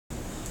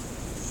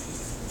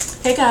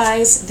Hey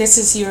guys, this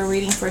is your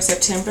reading for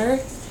September.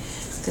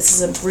 This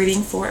is a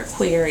reading for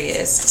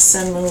Aquarius,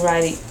 Sun, Moon,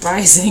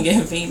 Rising,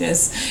 and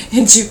Venus,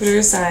 and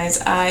Jupiter signs.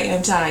 I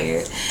am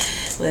tired.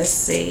 Let's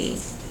see.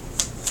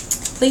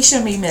 Please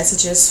show me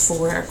messages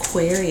for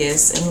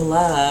Aquarius and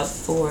love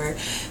for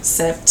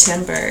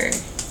September.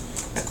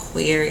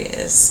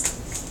 Aquarius.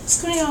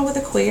 What's going on with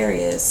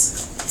Aquarius?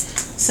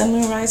 Sun,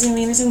 Moon, Rising,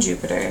 Venus, and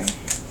Jupiter.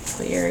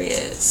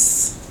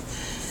 Aquarius.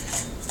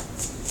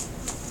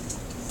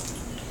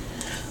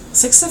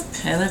 Six of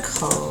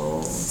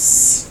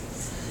Pentacles.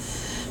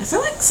 I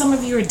feel like some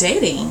of you are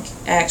dating,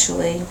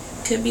 actually.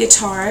 Could be a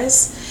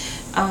Taurus.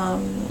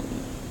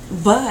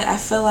 But I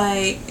feel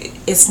like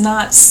it's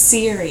not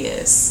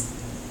serious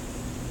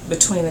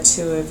between the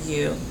two of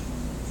you.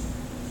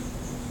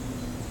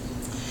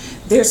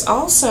 There's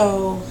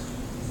also...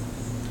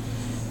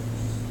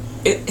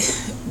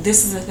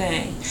 this is the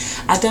thing.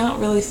 I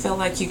don't really feel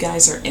like you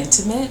guys are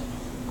intimate.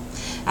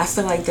 I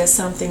feel like that's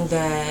something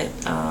that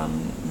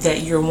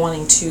that you're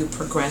wanting to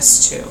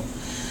progress to,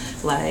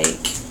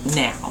 like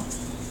now.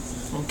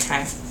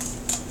 Okay.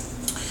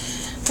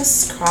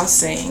 This is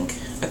crossing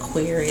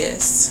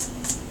Aquarius.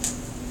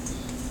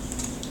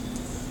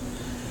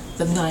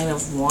 The Nine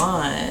of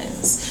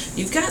Wands.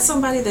 You've got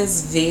somebody that's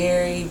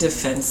very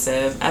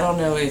defensive. I don't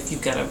know if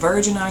you've got a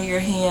virgin on your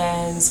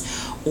hands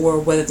or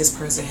whether this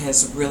person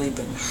has really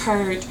been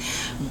hurt,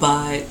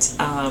 but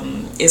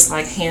it's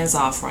like hands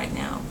off right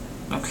now.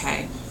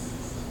 Okay.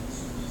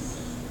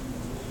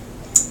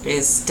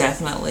 It's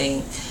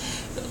definitely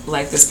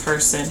like this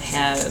person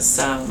has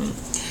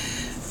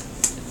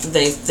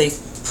they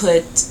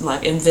put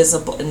like an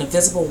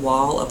invisible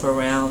wall up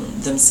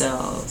around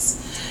themselves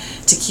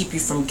to keep you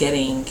from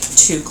getting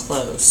too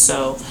close.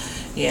 So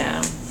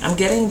yeah, I'm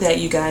getting that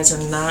you guys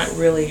are not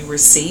really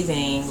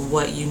receiving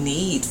what you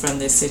need from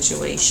this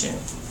situation.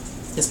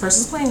 This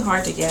person's playing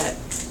hard to get.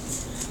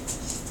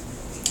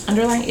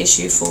 Underlying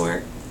issue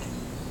for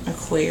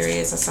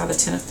Aquarius. I saw the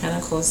Ten of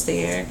Pentacles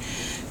there.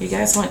 You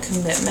guys want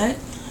commitment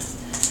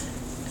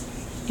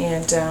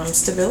and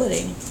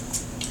stability.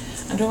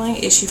 Underlying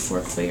issue for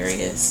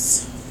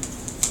Aquarius.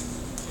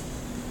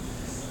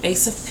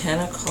 Ace of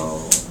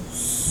Pentacles.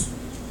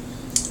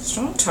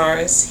 Strong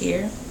Taurus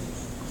here.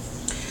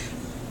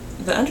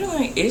 The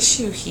underlying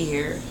issue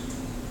here.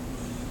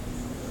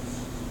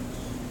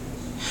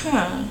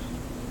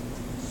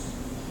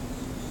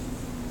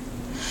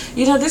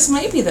 You know, this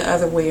may be the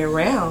other way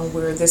around,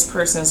 where this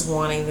person is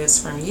wanting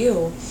this from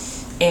you,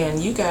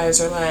 and you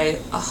guys are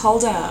like,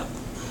 hold up,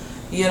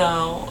 you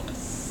know,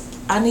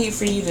 I need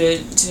for you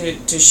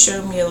to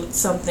show me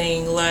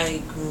something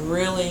like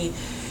really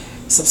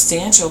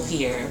substantial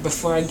here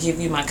before I give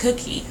you my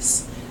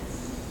cookies.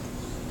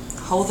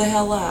 Hold the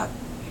hell up.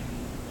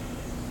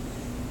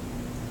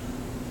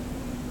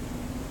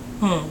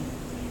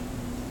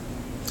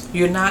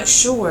 You're not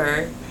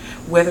sure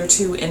whether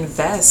to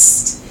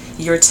invest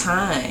your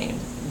time,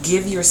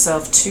 give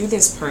yourself to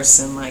this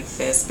person like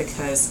this,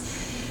 because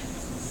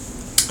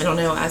I don't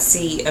know, I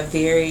see a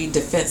very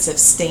defensive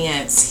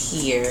stance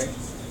here.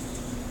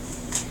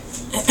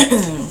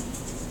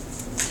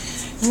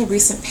 In the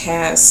recent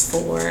past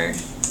for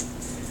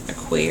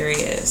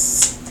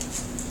Aquarius,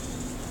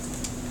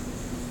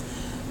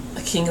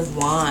 a King of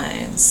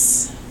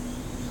Wands.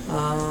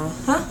 I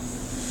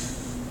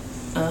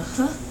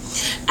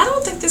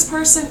don't think this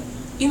person,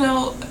 you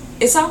know,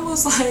 it's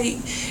almost like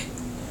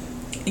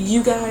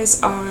you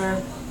guys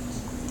are,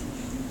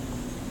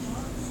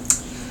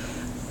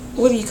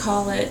 what do you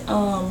call it?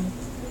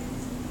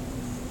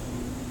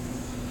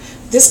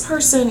 This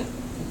person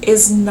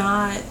is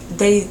not,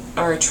 they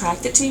are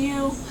attracted to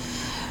you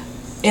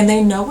and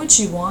they know what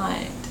you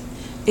want.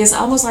 It's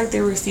almost like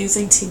they're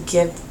refusing to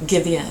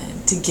give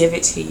in, to give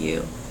it to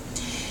you.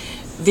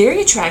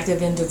 Very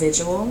attractive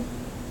individual,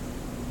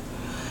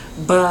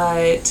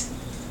 but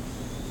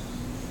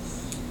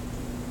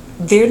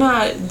they're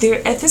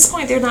at this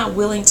point, they're not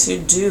willing to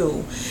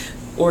do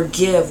or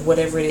give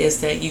whatever it is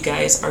that you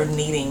guys are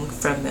needing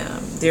from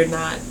them. They're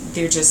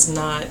just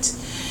not.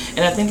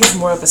 And I think it's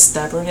more of a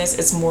stubbornness.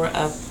 It's more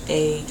of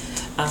an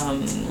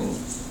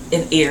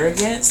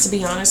arrogance, to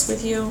be honest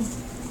with you,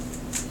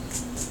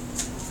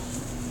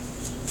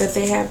 that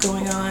they have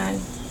going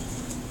on.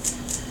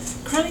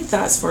 Crowning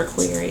thoughts for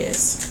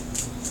Aquarius.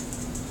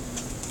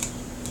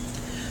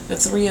 The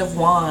Three of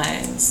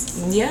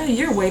Wands. Yeah,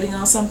 you're waiting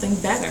on something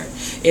better.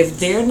 If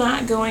they're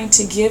not going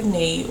to give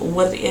me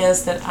what it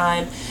is that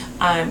I'm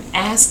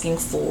asking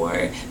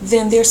for,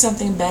 then there's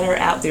something better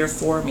out there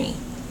for me.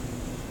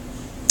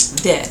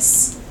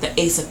 This, the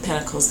Ace of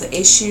Pentacles. The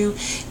issue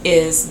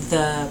is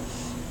the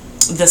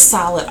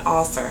solid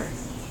offer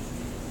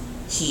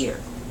here.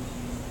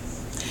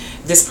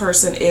 This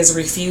person is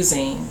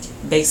refusing,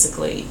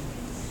 basically,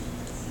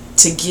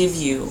 to give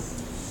you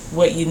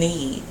what you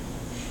need.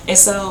 And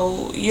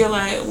so you're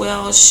like,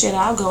 well, shit,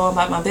 I'll go on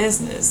about my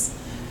business.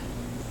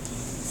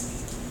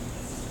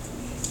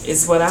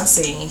 Is what I'm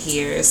seeing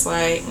here. It's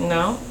like,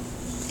 no,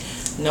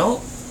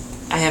 nope.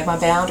 I have my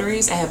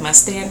boundaries, I have my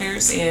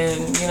standards,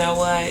 and you know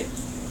what?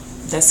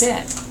 That's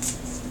it.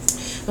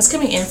 What's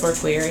coming in for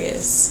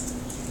Aquarius?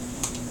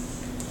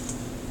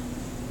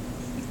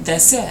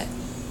 That's it.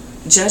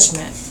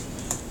 Judgment.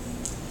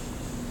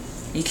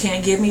 You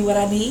can't give me what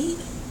I need.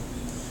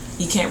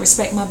 You can't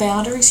respect my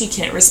boundaries. You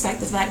can't respect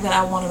the fact that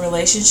I want a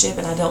relationship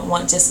and I don't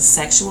want just a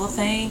sexual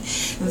thing.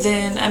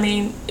 Then, I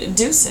mean,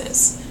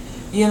 deuces.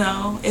 You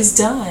know, it's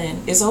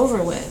done. It's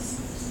over with.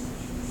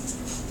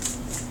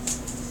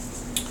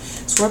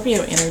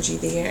 Scorpio energy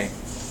there.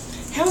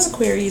 How is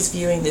Aquarius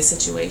viewing this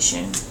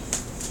situation?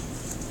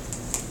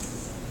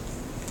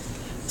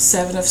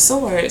 Seven of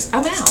Swords.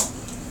 I'm out.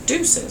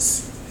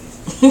 Deuces.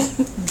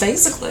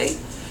 Basically,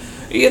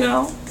 you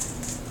know,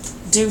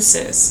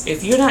 deuces.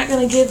 If you're not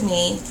going to give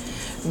me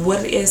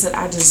what it is that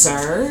I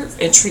deserve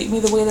and treat me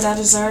the way that I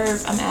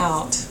deserve, I'm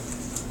out.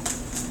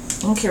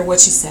 I don't care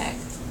what you say.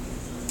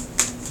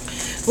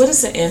 What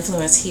is the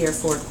influence here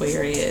for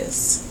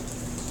Aquarius?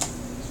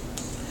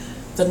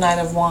 The Knight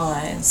of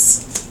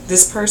Wands.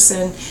 This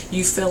person,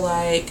 you feel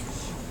like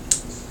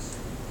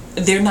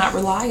they're not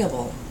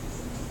reliable.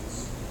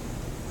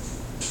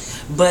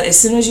 But as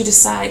soon as you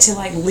decide to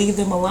like leave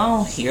them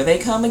alone, here they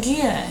come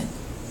again.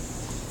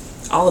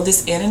 All of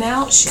this in and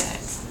out shit.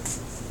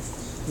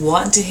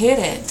 Wanting to hit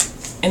it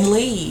and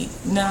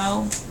leave.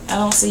 No, I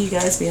don't see you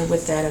guys being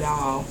with that at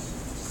all.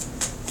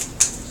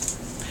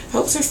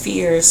 Hopes or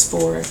fears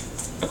for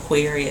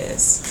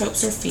Aquarius.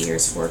 Hopes or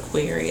fears for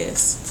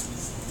Aquarius.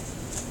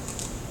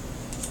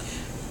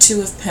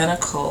 Two of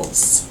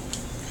Pentacles.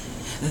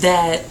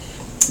 That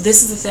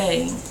this is the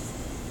thing.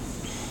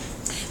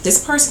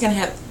 This person can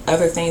have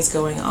other things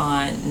going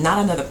on,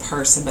 not another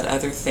person, but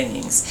other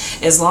things.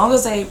 As long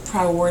as they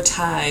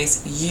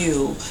prioritize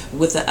you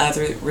with the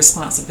other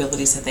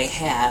responsibilities that they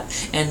have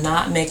and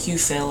not make you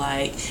feel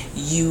like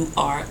you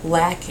are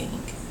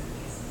lacking.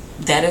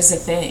 That is the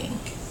thing.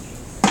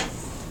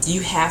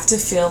 You have to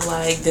feel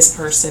like this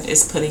person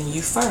is putting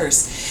you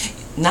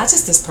first. Not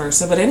just this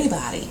person, but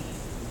anybody.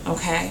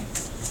 Okay?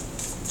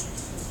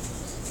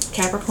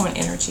 Capricorn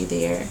energy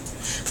there.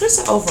 What is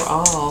the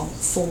overall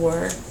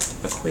for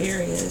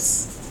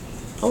Aquarius?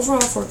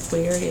 Overall for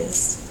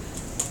Aquarius.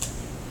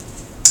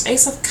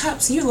 Ace of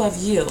Cups, you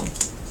love you.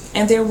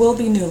 And there will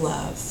be new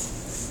love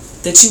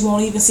that you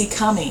won't even see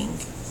coming,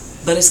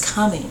 but it's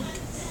coming.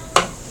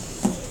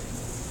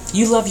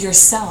 You love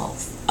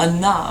yourself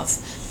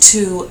enough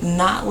to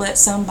not let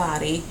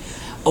somebody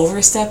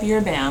overstep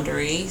your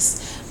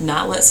boundaries,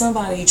 not let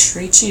somebody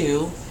treat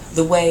you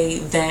the way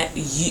that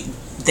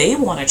they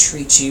want to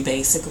treat you,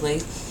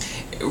 basically.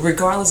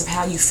 Regardless of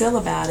how you feel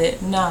about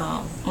it,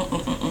 no.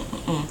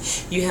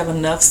 You have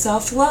enough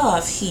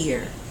self-love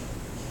here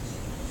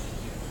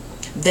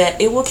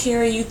that it will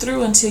carry you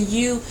through until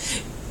you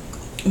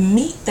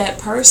meet that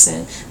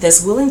person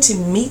that's willing to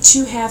meet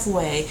you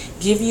halfway,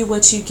 give you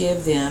what you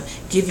give them,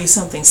 give you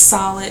something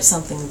solid,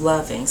 something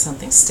loving,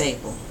 something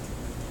stable.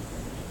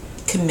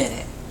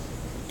 Committed.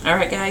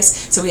 Alright guys,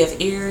 so we have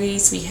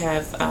Aries, we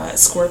have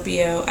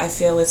Scorpio, I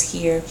feel is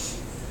here.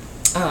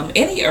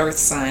 Any earth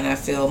sign, I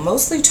feel.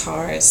 Mostly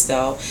Taurus,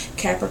 though.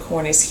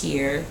 Capricorn is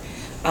here.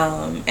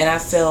 And I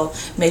feel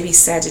maybe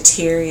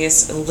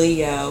Sagittarius,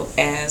 Leo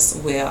as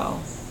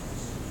well.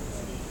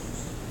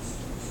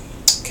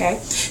 Okay,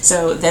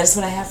 so that's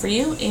what I have for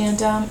you.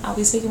 And I'll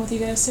be speaking with you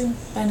guys soon.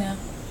 Bye now.